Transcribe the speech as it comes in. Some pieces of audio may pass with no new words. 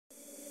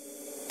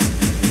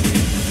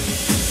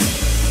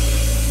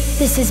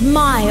This is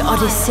my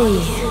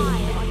odyssey.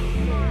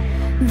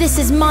 This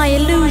is my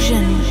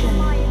illusion.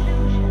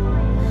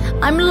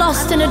 I'm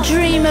lost in a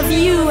dream of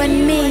you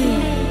and me,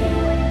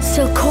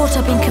 still caught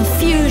up in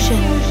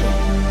confusion.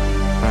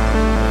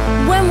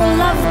 When will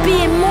love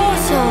be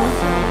immortal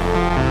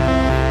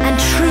and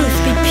truth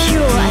be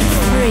pure and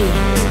free?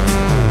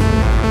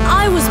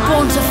 I was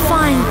born to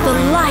find the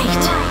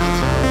light.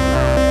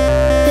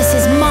 This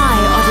is my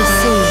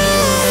odyssey.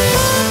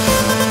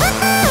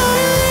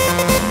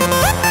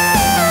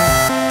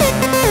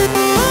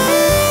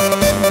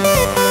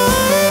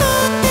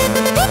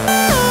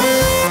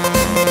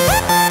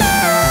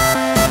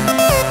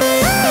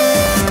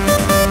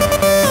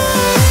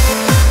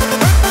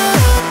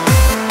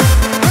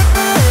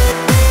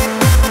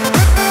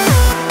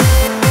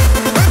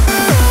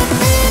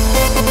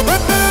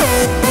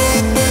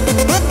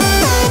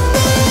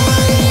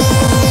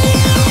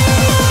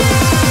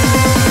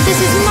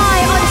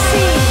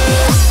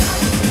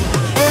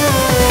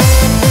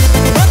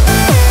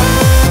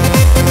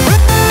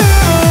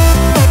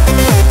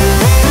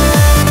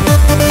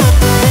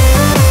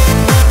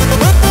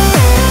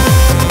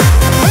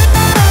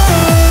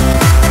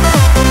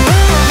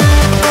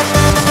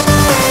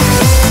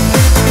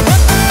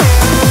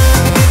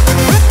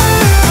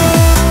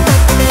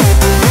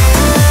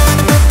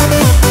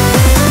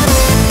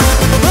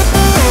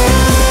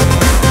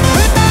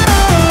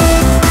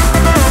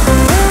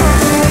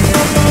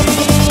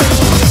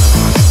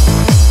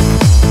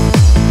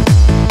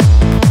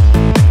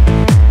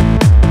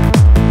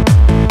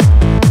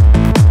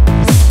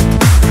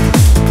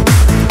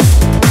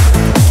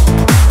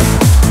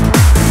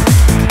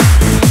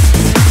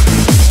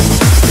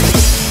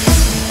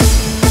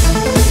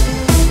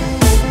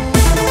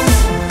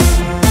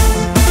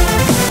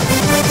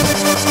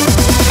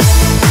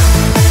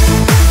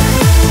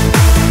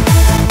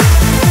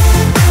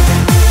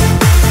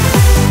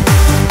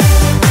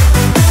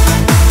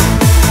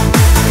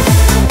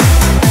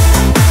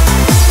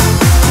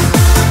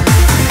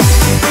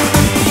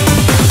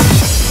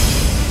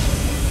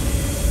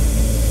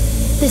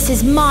 This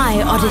is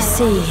my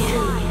odyssey.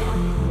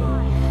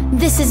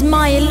 This is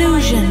my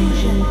illusion.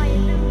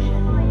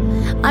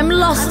 I'm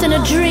lost in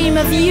a dream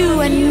of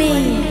you and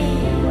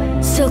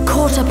me, still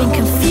caught up in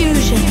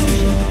confusion.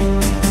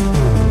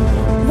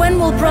 When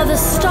will brothers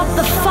stop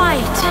the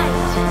fight?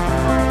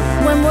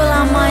 When will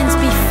our minds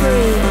be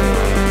free?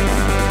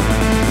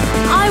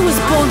 I was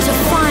born to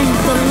find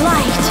the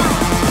light.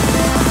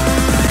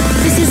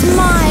 This is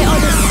my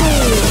odyssey.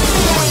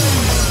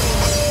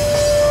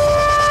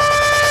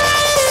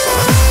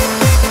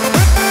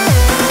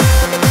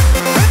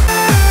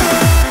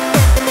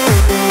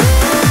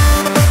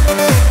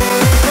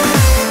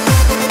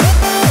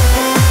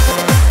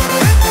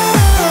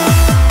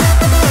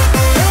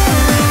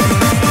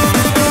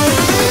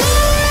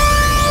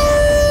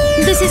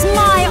 This is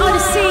my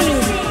odyssey.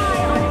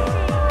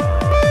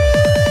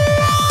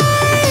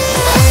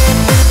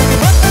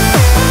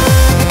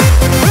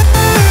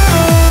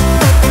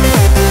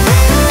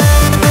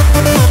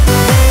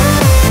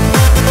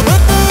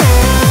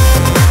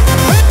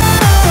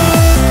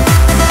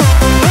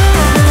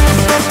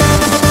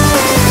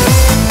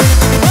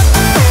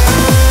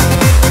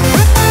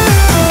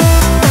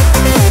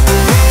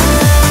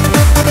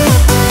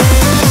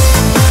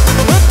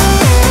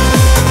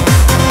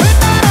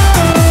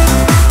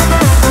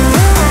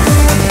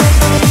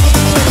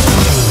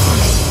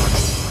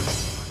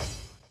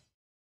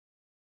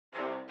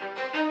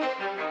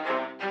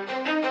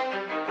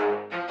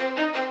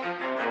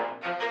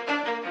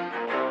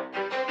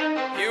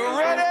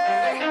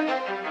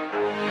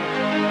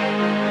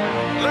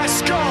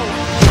 Let's go!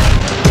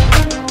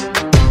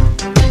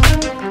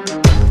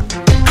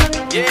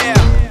 Yeah!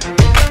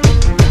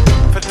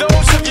 For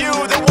those of you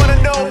that want to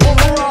know what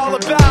we're all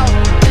about,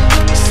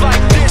 it's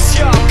like this,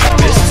 y'all.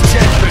 This is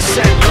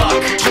 10%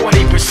 luck,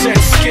 20%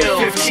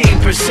 skill,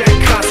 15%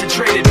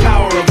 concentrated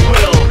power of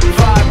will,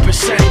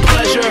 5%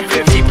 pleasure,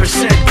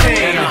 50%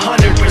 pain,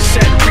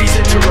 100%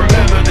 reason to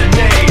remember the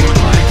name.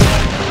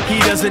 He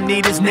doesn't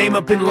need his name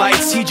up in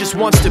lights, he just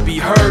wants to be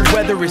heard,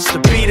 whether it's the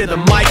beat of the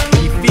mic.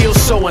 He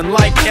feels so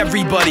unlike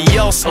everybody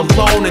else,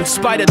 alone, in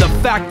spite of the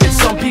fact that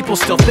some people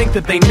still think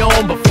that they know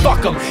him. But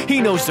fuck him,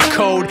 he knows the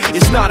code.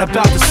 It's not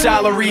about the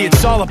salary,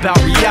 it's all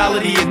about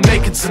reality and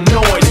making some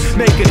noise,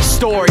 making a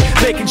story,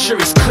 making sure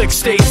his click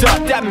stays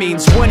up. That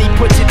means when he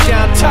puts it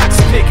down, Tox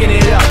picking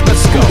it up.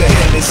 Let's go. Who the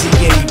hell is he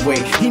anyway?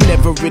 He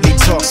never really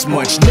talks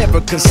much,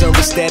 never concerned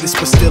with status,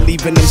 but still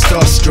even him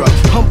starstruck.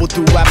 Humble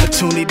through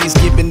opportunities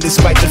given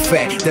despite the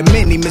fact that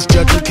many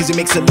misjudge him cause he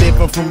makes a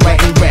living from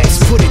writing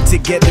raps. Put it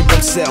together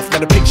himself, now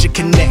the picture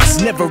connects.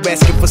 Never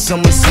asking for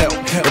someone's help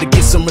or to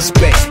get some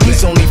respect.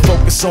 He's only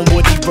focused on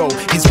what he wrote,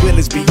 his will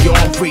is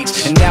beyond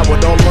reach, and now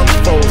it all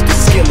unfolds, the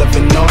skill of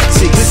an artist.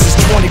 This is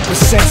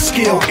 20% skill,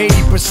 skill.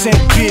 80%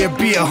 beer,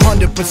 be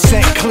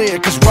 100% clear,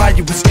 cause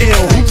Ryu was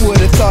ill. Who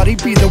would've thought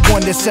he'd be the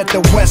one that set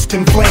the West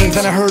in flames?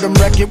 And I heard him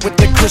wreck it with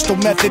the crystal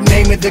method,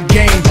 name of the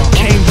game.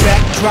 Came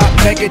back, dropped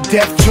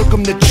Megadeth, took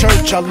him to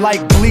church. I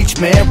like Bleach,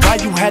 man.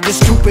 Ryu had the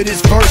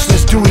stupidest verse.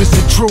 This dude is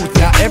the truth.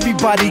 Now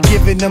everybody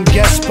giving them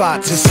guest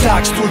spots and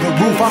stocks through the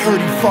roof. I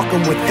heard he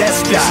fucking with that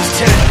stock.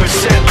 This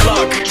is 10%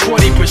 luck,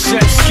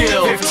 20%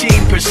 skill,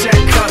 15%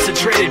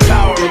 concentrated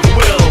power of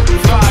will,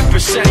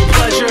 5%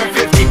 pleasure,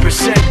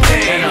 50%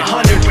 pain, and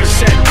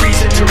 100%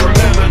 reason to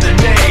remember the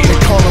name. They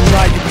call him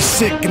Ryu, he's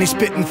sick and he's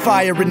spitting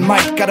fire and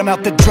Mike got him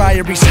out the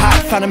dryer, he's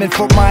hot. Found him in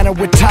Fort Minor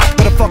with top,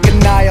 but a fucking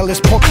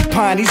nihilist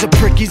porcupine. He's a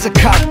prick, he's a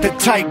cock. The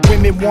type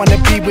women wanna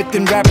be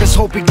within rappers,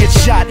 hope he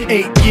gets shot.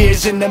 8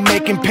 years in the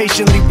making,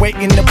 patiently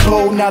waiting to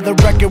blow. Now the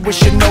record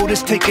with your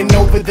notice taking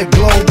over the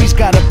globe. He's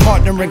got a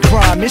partner in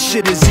crime, this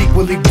shit is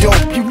equally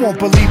dope. You won't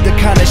believe the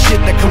kind of shit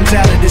that comes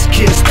out of this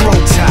kid's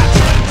throat.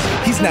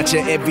 He's not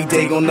your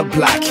everyday on the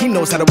block. He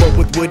knows how to work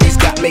with what he's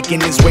got,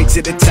 making his way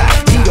to the top.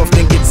 He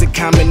often gets a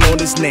comment on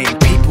his name.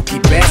 People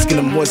keep asking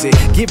him, was it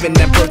given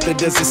that birth or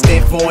does it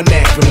stand for an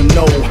acronym?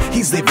 No,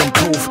 he's living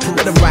proof.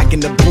 Let him rock in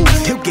the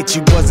booth. He'll get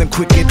you buzzing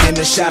quicker than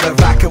a shot of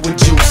vodka with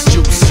juice.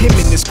 Him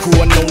and his crew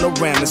are known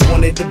around as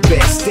one of the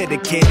best,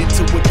 dedicated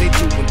to what they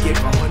do and give